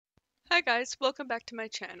Hi guys, welcome back to my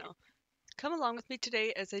channel. Come along with me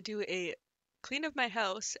today as I do a clean of my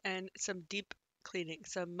house and some deep cleaning,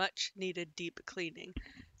 some much needed deep cleaning.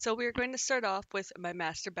 So we're going to start off with my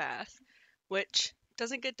master bath, which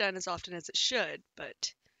doesn't get done as often as it should,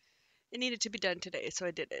 but it needed to be done today, so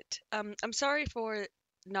I did it. I'm sorry for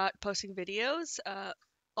not posting videos.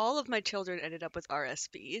 All of my children ended up with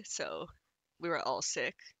RSV, so we were all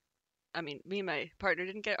sick. I mean, me and my partner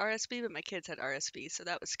didn't get RSV, but my kids had RSV, so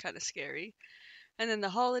that was kind of scary. And then the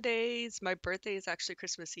holidays, my birthday is actually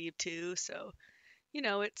Christmas Eve too, so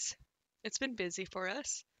it's been busy for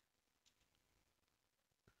us.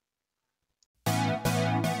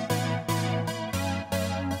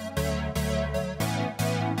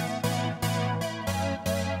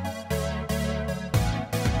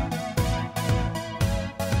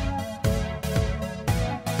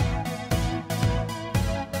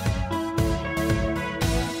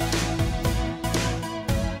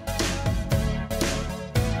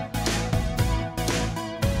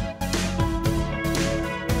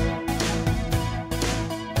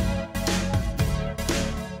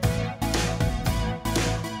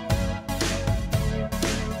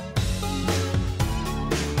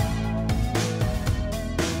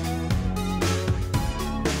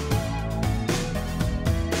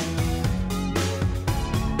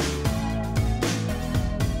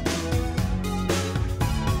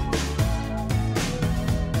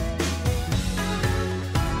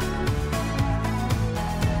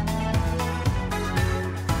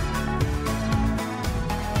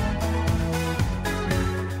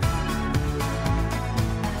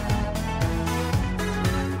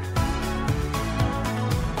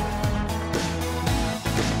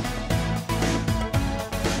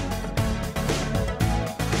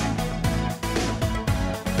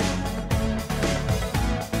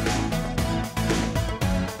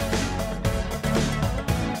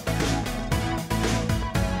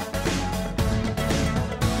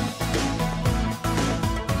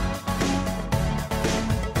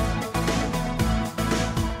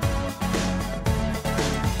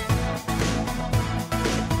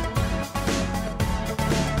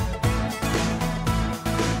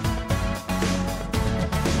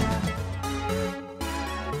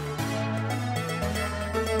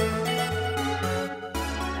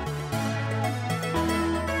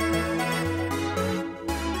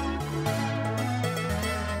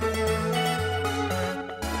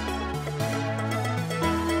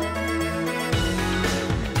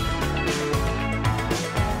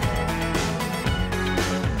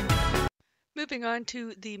 Moving on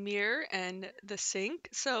to the mirror and the sink.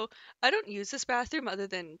 So I don't use this bathroom other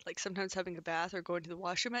than like sometimes having a bath or going to the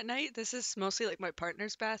washroom at night. This is mostly like my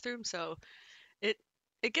partner's bathroom, so it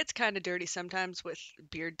it gets kind of dirty sometimes with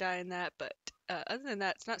beard dye and that, but other than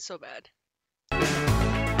that, it's not so bad.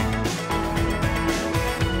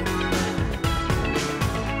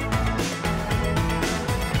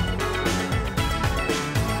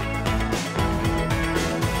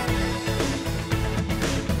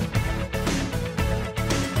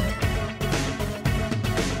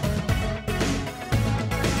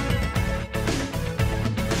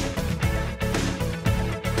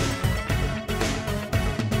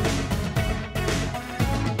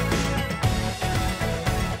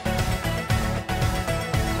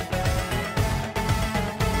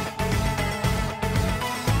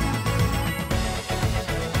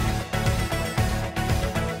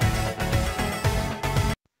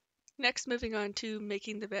 Next, moving on to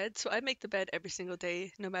making the bed. So I make the bed every single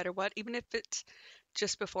day, no matter what. Even if it's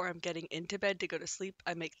just before I'm getting into bed to go to sleep,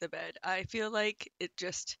 I make the bed. I feel like it's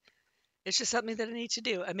just something that I need to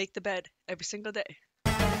do. I make the bed every single day.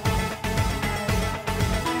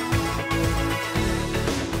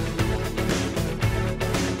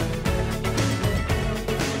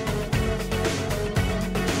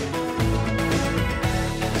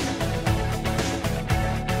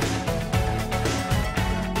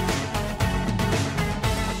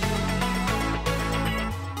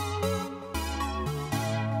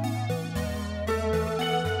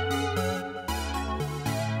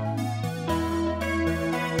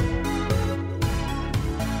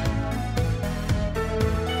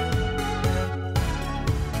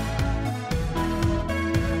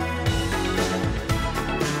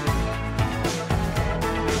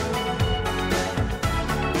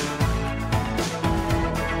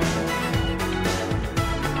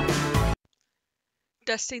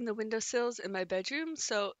 Dusting the windowsills in my bedroom.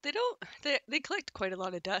 So they collect quite a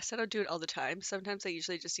lot of dust. I don't do it all the time. Sometimes I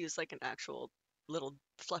usually just use like an actual little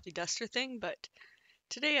fluffy duster thing, but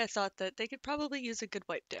today I thought that they could probably use a good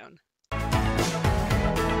wipe down.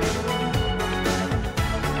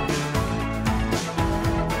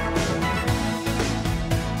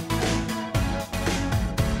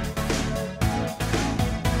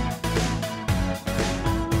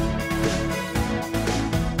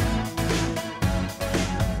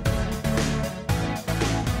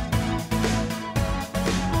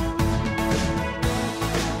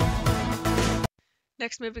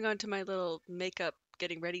 Next, moving on to my little makeup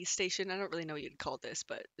getting ready station. I don't really know what you'd call this,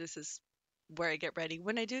 but this is where I get ready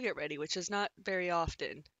when I do get ready, which is not very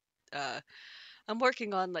often. Uh, I'm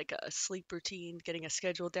working on like a sleep routine, getting a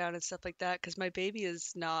schedule down and stuff like that, because my baby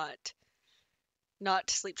is not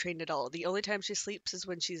sleep trained at all. The only time she sleeps is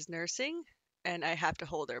when she's nursing, and I have to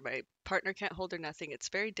hold her. My partner can't hold her, nothing. It's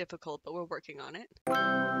very difficult, but we're working on it.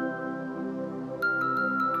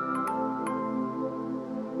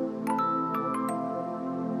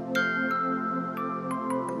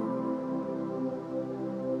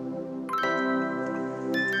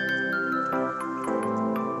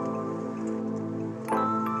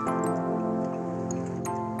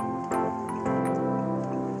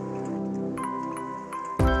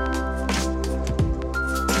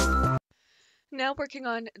 Now working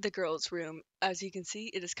on the girls' room. As you can see,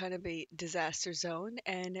 it is kind of a disaster zone,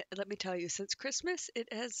 and let me tell you, since Christmas,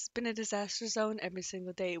 it has been a disaster zone every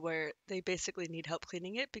single day where they basically need help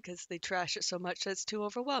cleaning it because they trash it so much that it's too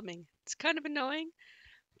overwhelming. It's kind of annoying,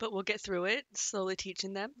 but we'll get through it, slowly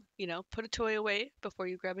teaching them, put a toy away before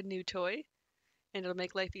you grab a new toy, and it'll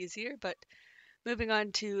make life easier. But moving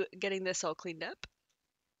on to getting this all cleaned up.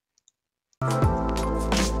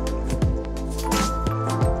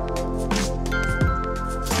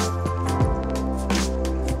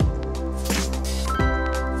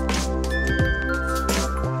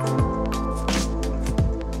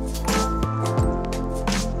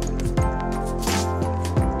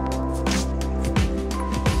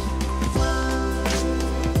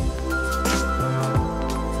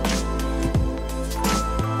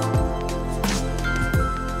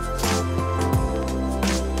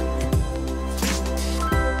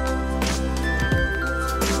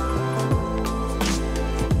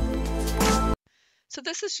 So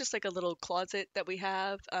this is just like a little closet that we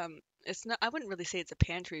have. It's not, I wouldn't really say it's a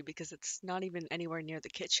pantry because it's not even anywhere near the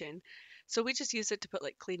kitchen. So we just use it to put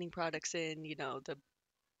like cleaning products in, the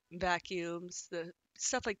vacuums, the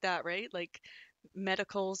stuff like that, right? Like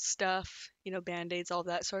medical stuff, band-aids, all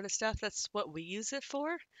that sort of stuff. That's what we use it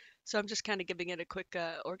for. So I'm just kind of giving it a quick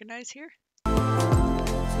organize here.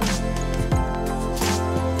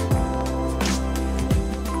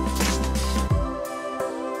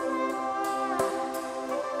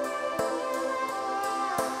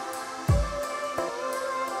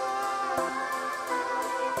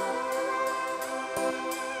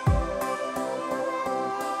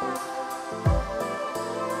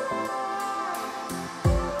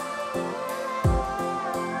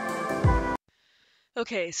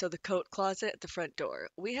 Okay, so the coat closet at the front door.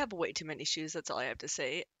 We have way too many shoes, that's all I have to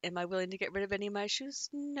say. Am I willing to get rid of any of my shoes?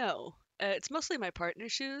 No. It's mostly my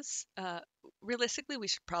partner's shoes. Realistically, we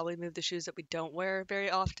should probably move the shoes that we don't wear very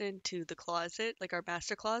often to the closet, like our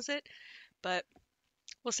master closet, but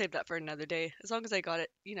we'll save that for another day. As long as I got it,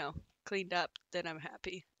 cleaned up, then I'm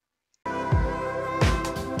happy.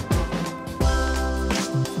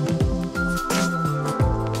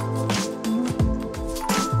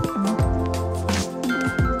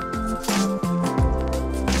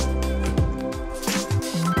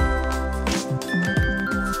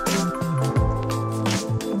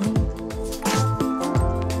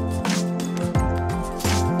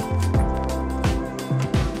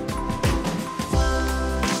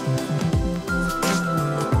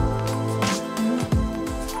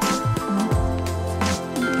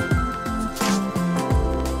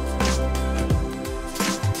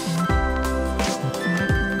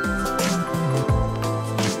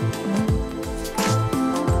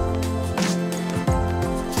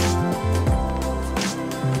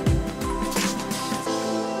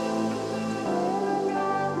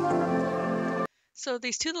 So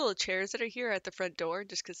these two little chairs that are here at the front door,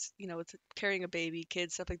 just because, it's carrying a baby,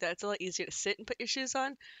 kids, stuff like that, it's a lot easier to sit and put your shoes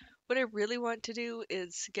on. What I really want to do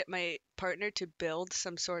is get my partner to build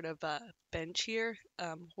some sort of bench here,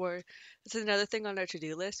 where it's another thing on our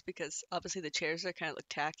to-do list because obviously the chairs are kind of look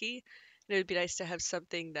tacky, and it would be nice to have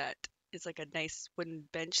something that is like a nice wooden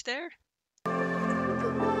bench there.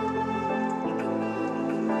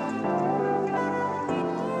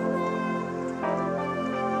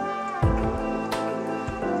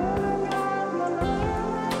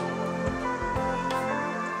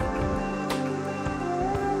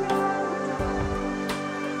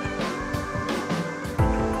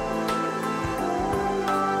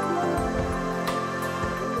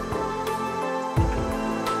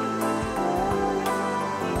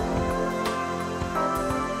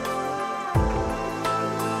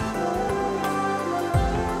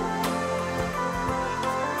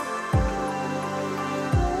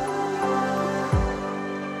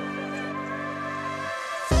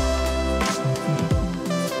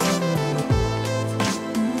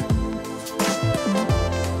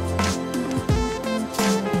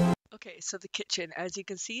 so the kitchen. As you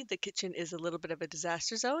can see, the kitchen is a little bit of a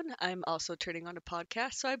disaster zone. I'm also turning on a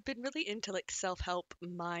podcast, so I've been really into like self-help,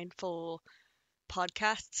 mindful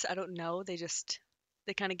podcasts. I don't know, they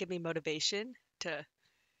kind of give me motivation to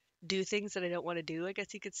do things that I don't want to do, I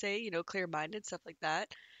guess you could say, clear-minded, stuff like that.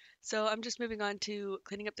 So I'm just moving on to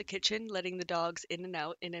cleaning up the kitchen, letting the dogs in and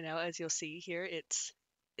out, as you'll see here. It's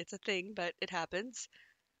a thing, but it happens.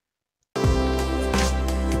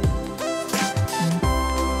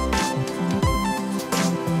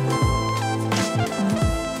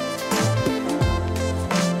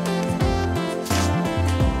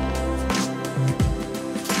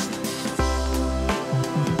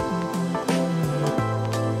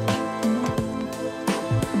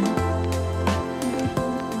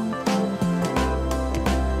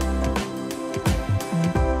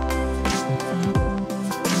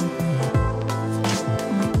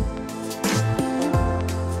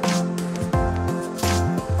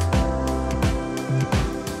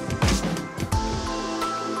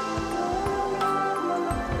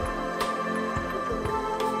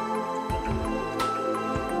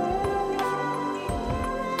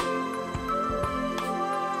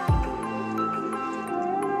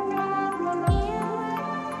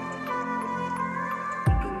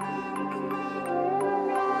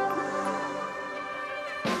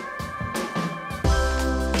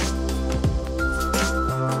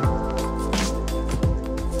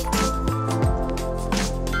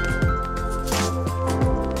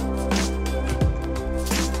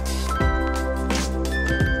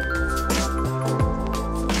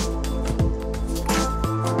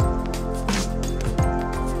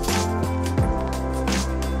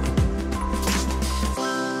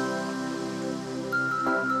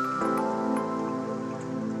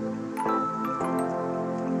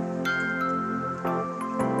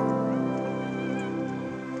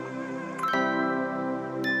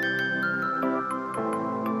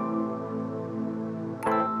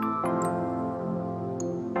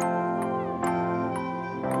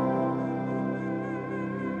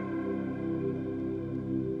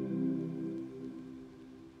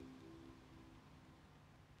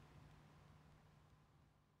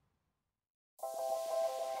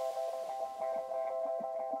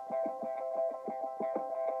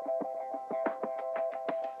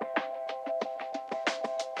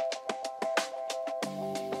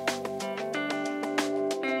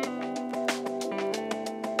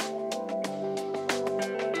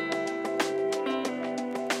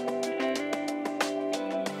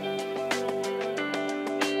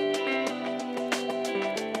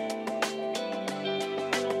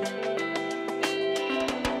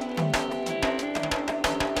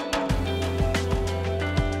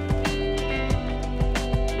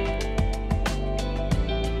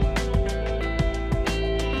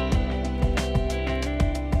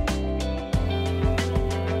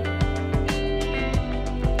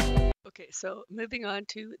 Okay, so moving on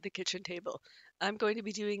to the kitchen table. I'm going to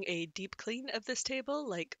be doing a deep clean of this table,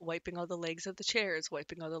 like wiping all the legs of the chairs,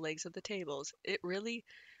 wiping all the legs of the tables. It really,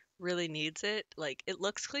 really needs it. Like, it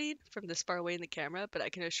looks clean from this far away in the camera, but I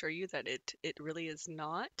can assure you that it really is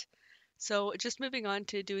not. So just moving on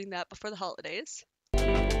to doing that before the holidays.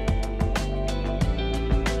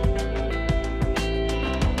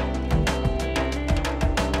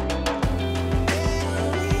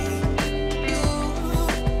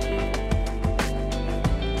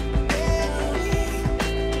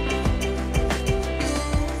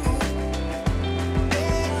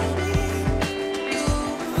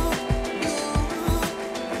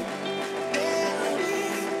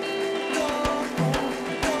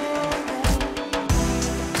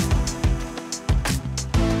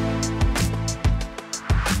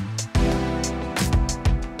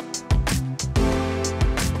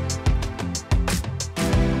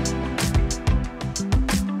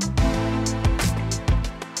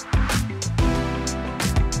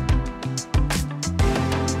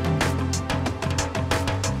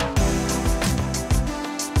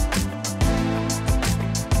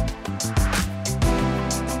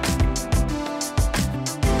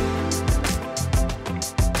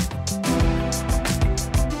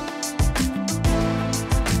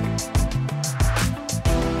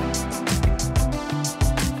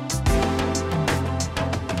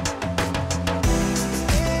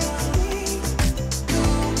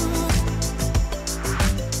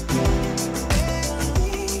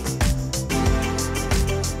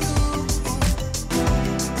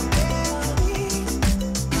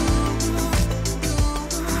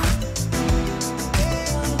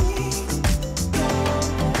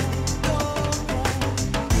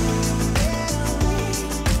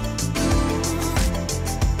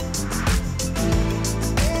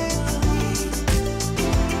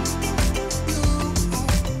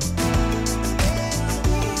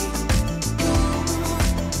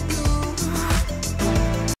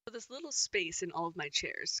 little space in all of my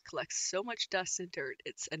chairs collects so much dust and dirt,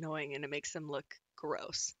 it's annoying and it makes them look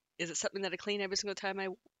gross. Is it something that I clean every single time I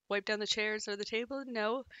wipe down the chairs or the table?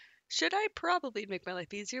 No. Should I? Probably make my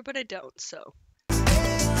life easier, but I don't, so.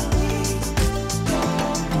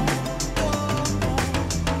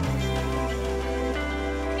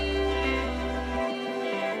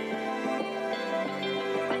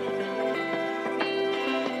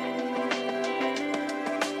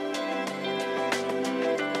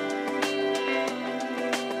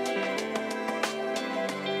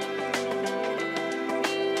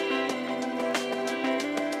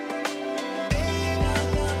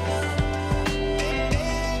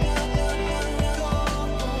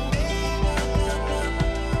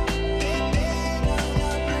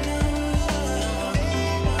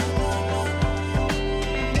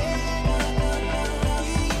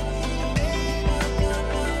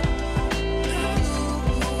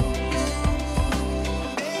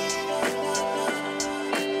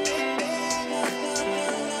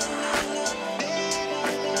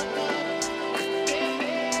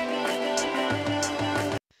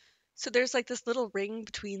 So there's like this little ring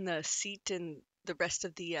between the seat and the rest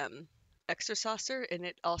of the extra saucer, and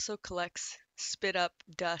it also collects spit up,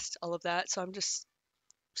 dust, all of that. So I'm just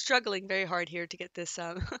struggling very hard here to get this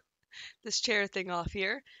this chair thing off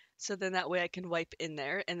here. So then that way I can wipe in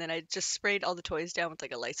there. And then I just sprayed all the toys down with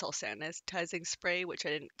like a Lysol sanitizing spray, which I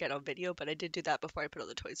didn't get on video, but I did do that before I put all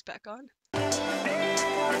the toys back on.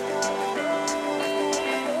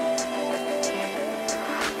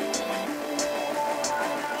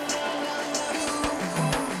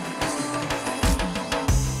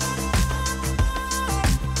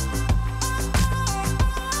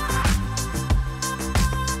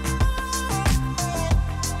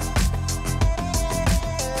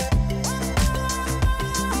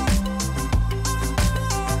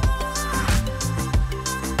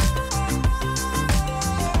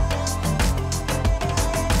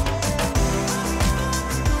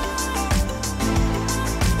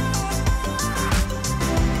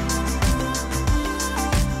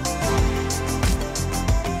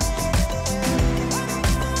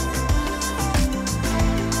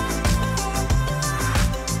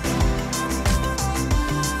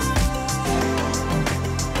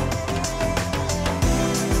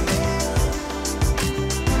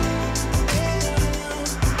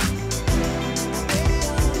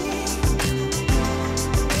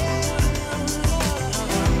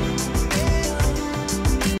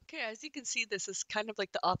 As you can see, this is kind of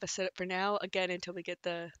like the office setup for now, again, until we get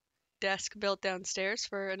the desk built downstairs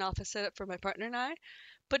for an office setup for my partner and I.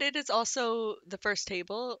 But it is also the first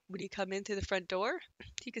table when you come in through the front door.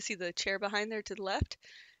 You can see the chair behind there to the left.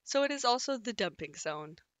 So it is also the dumping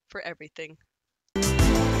zone for everything.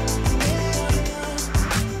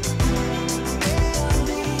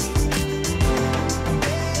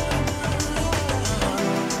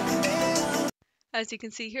 As you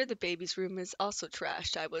can see here, the baby's room is also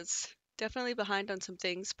trashed. I was definitely behind on some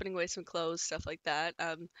things, putting away some clothes, stuff like that.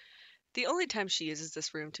 The only time she uses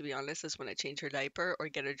this room, to be honest, is when I change her diaper or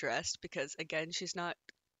get her dressed, because again, she's not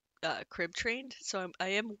crib trained, so I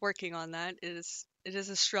am working on that. It is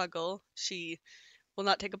a struggle. She will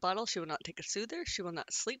not take a bottle. She will not take a soother. She will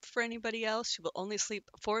not sleep for anybody else. She will only sleep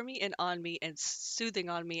for me and on me and soothing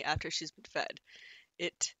on me after she's been fed.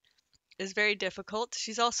 It is very difficult.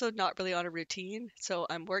 She's also not really on a routine, so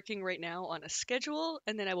I'm working right now on a schedule,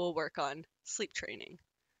 and then I will work on sleep training.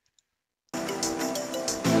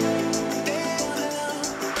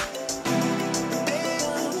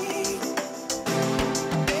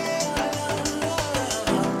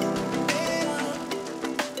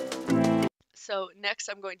 So next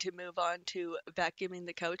I'm going to move on to vacuuming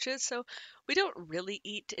the couches. So we don't really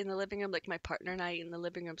eat in the living room, like my partner and I eat in the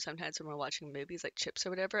living room sometimes when we're watching movies like chips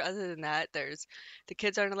or whatever. Other than that, the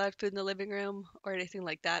kids aren't allowed food in the living room or anything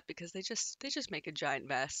like that because they just make a giant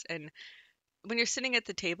mess. And when you're sitting at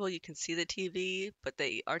the table, you can see the TV, but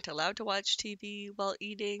they aren't allowed to watch TV while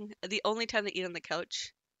eating. The only time they eat on the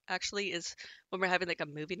couch actually is when we're having like a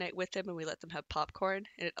movie night with them and we let them have popcorn,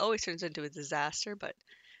 and it always turns into a disaster, but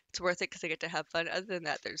it's worth it because they get to have fun. Other than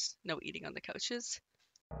that, there's no eating on the couches.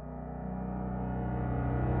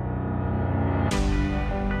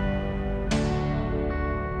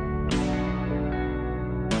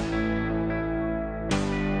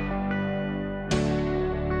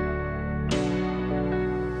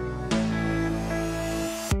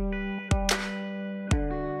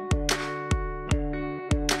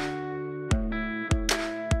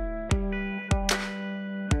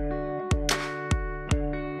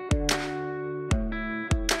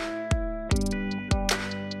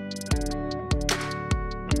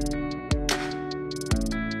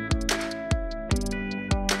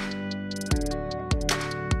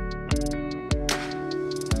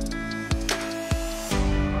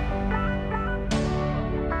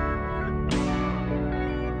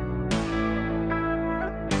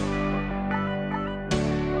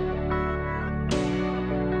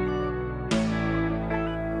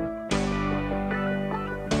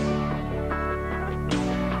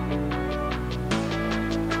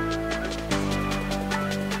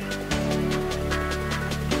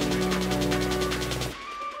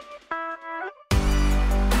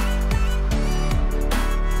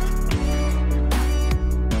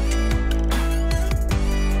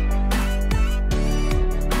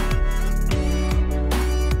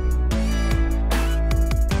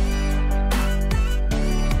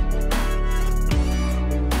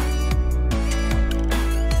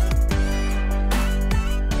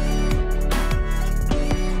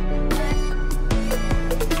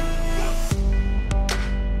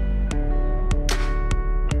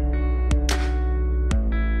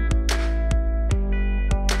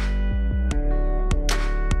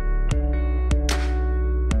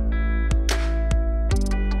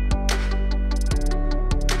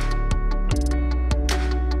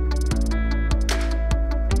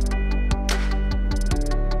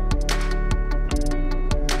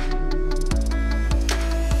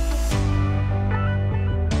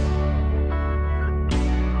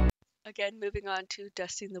 Again, moving on to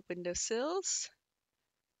dusting the windowsills.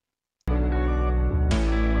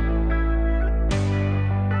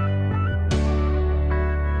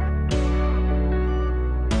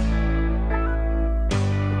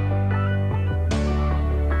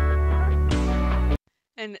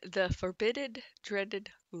 And the forbidden, dreaded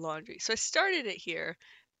laundry. So I started it here.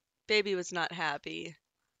 Baby was not happy.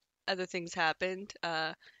 Other things happened.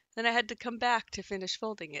 Then I had to come back to finish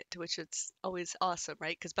folding it, which it's always awesome,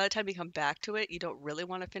 right? Because by the time you come back to it, you don't really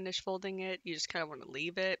want to finish folding it. You just kind of want to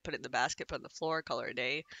leave it, put it in the basket, put it on the floor, call it a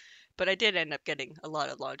day. But I did end up getting a lot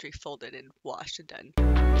of laundry folded and washed and done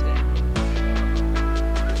today.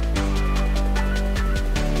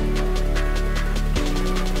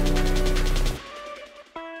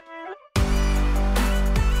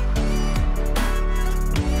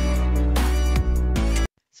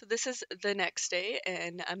 So this is the next day,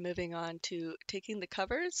 and I'm moving on to taking the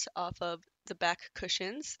covers off of the back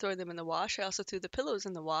cushions, throwing them in the wash. I also threw the pillows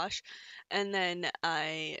in the wash, and then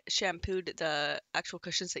I shampooed the actual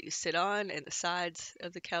cushions that you sit on and the sides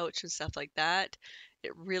of the couch and stuff like that.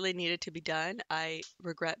 It really needed to be done. I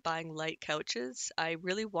regret buying light couches. I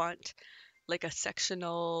really want like a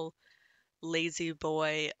sectional lazy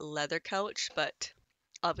boy leather couch, but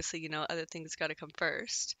obviously, other things got to come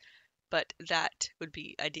first. But that would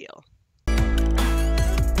be ideal.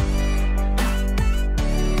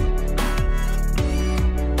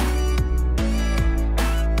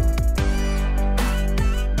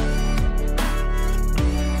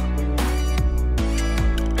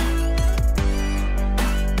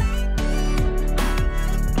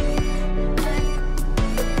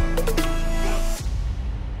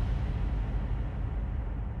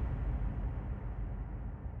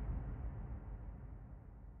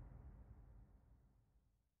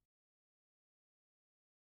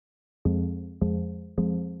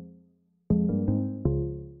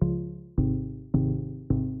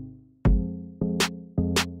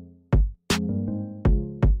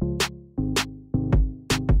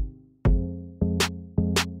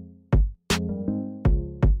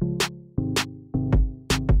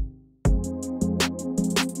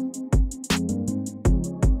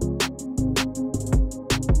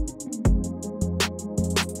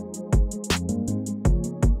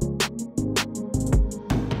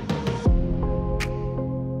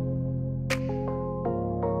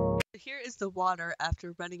 Here is the water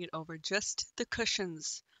after running it over just the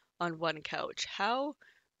cushions on one couch. How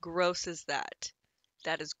gross is that?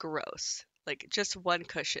 That is gross. Like just one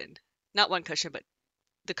cushion. Not one cushion, but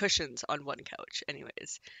the cushions on one couch,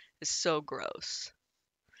 anyways, is so gross.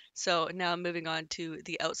 So now I'm moving on to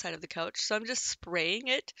the outside of the couch. So I'm just spraying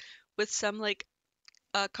it with some like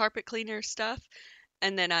carpet cleaner stuff.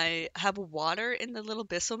 And then I have water in the little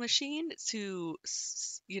Bissell machine to,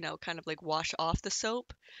 kind of like wash off the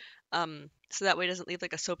soap. So that way it doesn't leave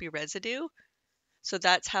like a soapy residue. So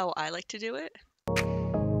that's how I like to do it.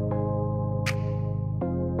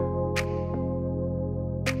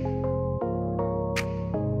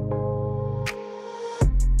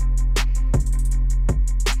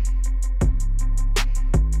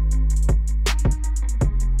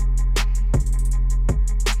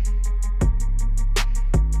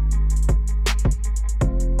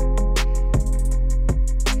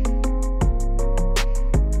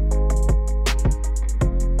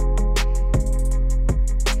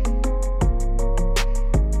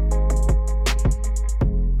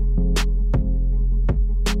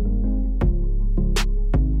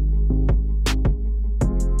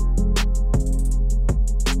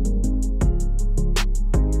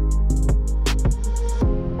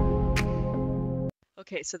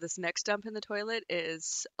 Okay, so this next dump in the toilet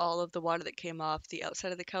is all of the water that came off the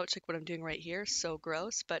outside of the couch, like what I'm doing right here. So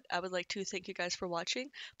gross, but I would like to thank you guys for watching.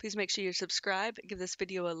 Please make sure you subscribe, give this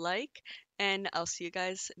video a like, and I'll see you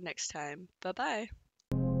guys next time. Bye-bye.